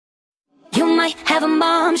might have a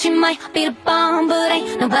mom, she might be the bomb, but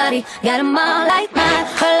ain't nobody got a mom like mine.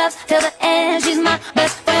 Her love's till the end, she's my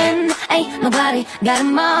best friend. Ain't nobody got a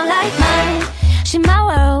mom like mine. She's my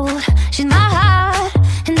world, she's my heart,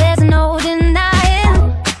 and there's no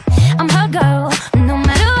denying I'm her girl, no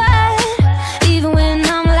matter what. Even when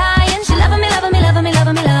I'm lying, she loving me, loving me, loving me,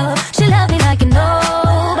 loving me, love. She love me like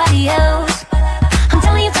nobody else. I'm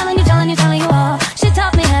telling you, telling you, telling you, telling you all. She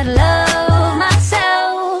taught me how to love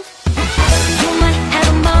myself. You might have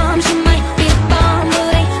a mom, she might be a bomb,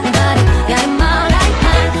 but ain't nobody got a mom like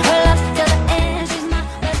mine. Her love till the end, she's my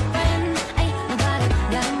best friend. Ain't nobody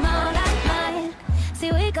got a mom like mine.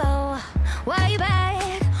 See we go way back.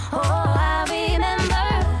 Oh, I remember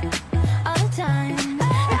all the time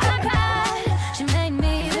that I cried. She made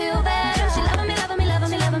me feel better. She loving me, loving me,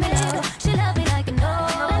 loving me, loving me, love. She loved me like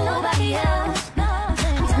nobody else.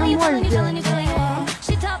 I'm telling you, telling you, telling you, telling you all.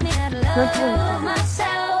 She taught me how to love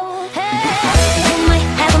myself. Hey, you might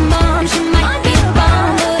have a mom, she might be a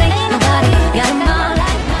bomb, but ain't nobody got a mom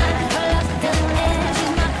like mine. Her love till the end,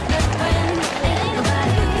 she's my best friend. Ain't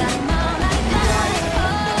nobody got a mom like mine.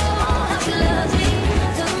 Oh, how she loves me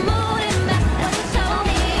to the moon and back. That's what she told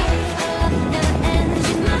me. Her love never ends,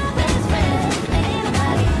 she's my best friend. Ain't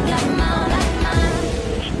nobody got a mom like mine.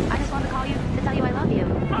 I just wanted to call you to tell you I love you.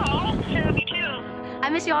 Oh, I love you too. I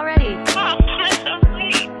miss you already. Oh, that's so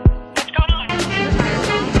sweet. What's going on?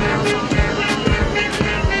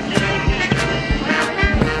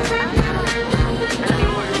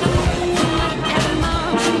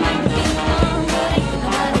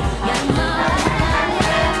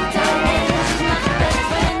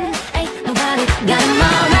 Got a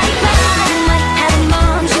mom like mine. She might have a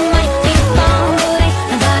mom, she might be a bomb, but ain't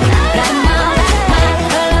nobody got a mom like mine.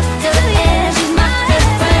 Her love till the end, she's my best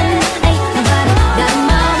friend. Ain't nobody got a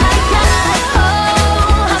mom like mine. Oh,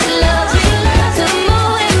 how she loves me to the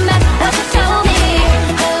moon and back. That's what she told me.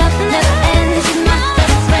 Her love never ends, she's my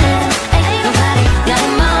best friend. Ain't nobody got a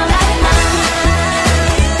mom like mine. Ain't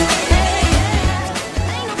nobody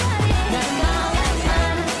got a mom like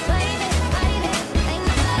mine. Ain't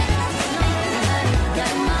nobody got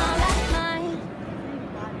a mom like mine.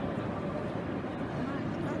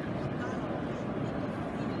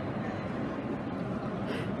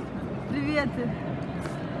 Привет!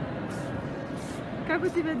 Как у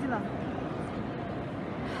тебя дела?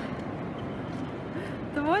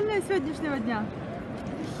 Довольна сегодняшнего дня?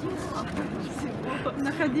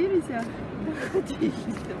 Находились? Находились,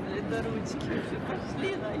 блядь, до ручки уже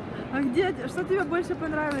пошли. А где? Что тебе больше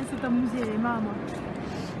понравилось в этом музее, мама?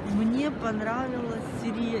 Мне понравилось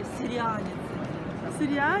сирианец.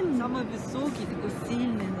 Сириане? Самый высокий, такой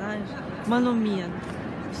сильный, знаешь, монумент.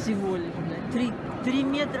 Всего лишь, блядь. 3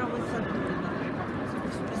 метра высоты.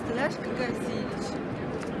 Представляешь, какая силища?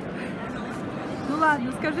 Ну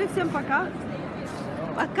ладно, скажи всем пока.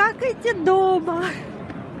 Покакайте дома.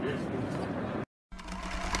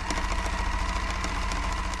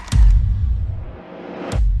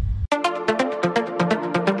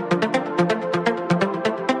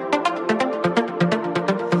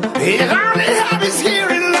 It only happens here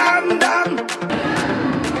in London.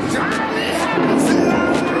 It only happens in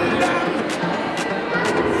London.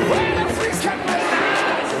 Where the freaks come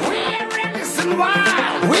alive. We're innocent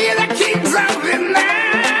wild. We're the kings of the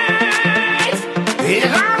night. It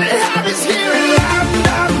only happens here in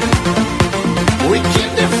London. We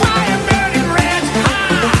keep the fire burning red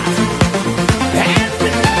hot. And we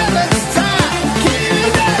never stop. Give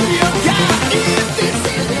it up, you got it. This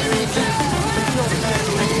is the return.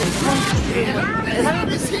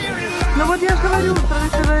 Ну вот я же говорю, что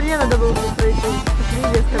во время надо было пройти.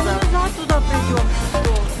 Лилия сказала. Назад туда пойдем.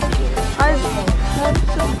 А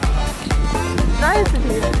хорошо. Нравится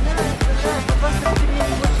тебе?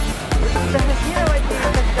 Фотографировать и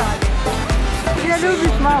так далее. Меня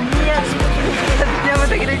любишь, мам? Нет, я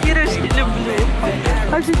фотографируешь не люблю.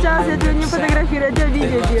 А сейчас я тебя не фотографирую, я тебя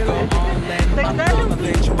видео делаю. Тогда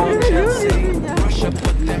люблю. Любишь меня?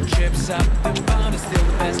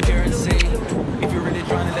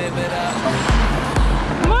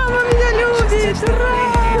 Мама меня любит! Ура!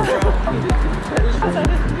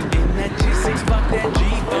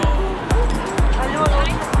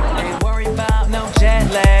 Ain't worried about no jet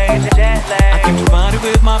lag. I keep reminded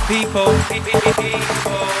with my people.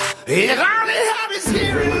 It only happens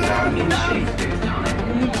here in London.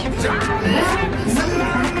 It only happens in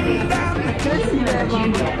London. Красивая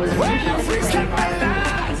мама. Where the freaks come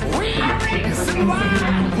alive. We are innocent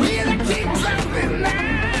wild. We're the kings of the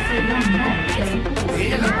night.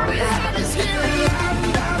 It only happens here in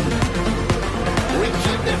London. We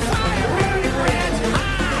keep the fire burning red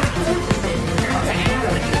hot. And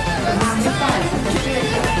we never stop. Give it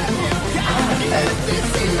up, you got it.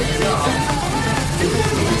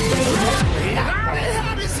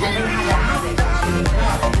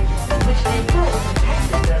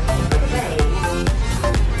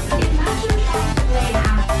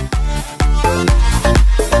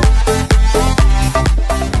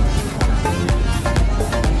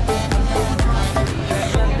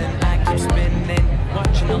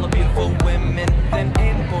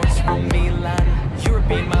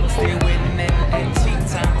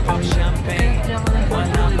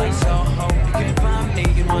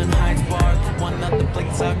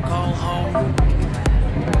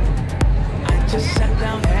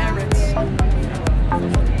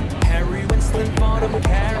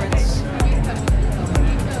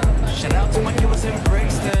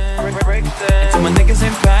 niggas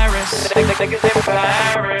in Paris.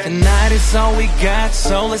 Tonight is all we got,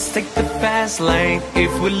 so let's take the fast lane.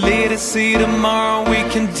 If we live to see tomorrow, we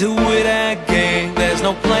can do it again. There's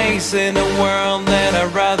no place in the world that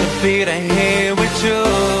I'd rather be than here with you.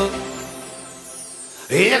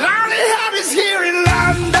 It only happens here in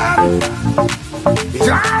London. It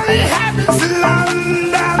only happens in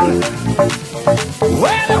London.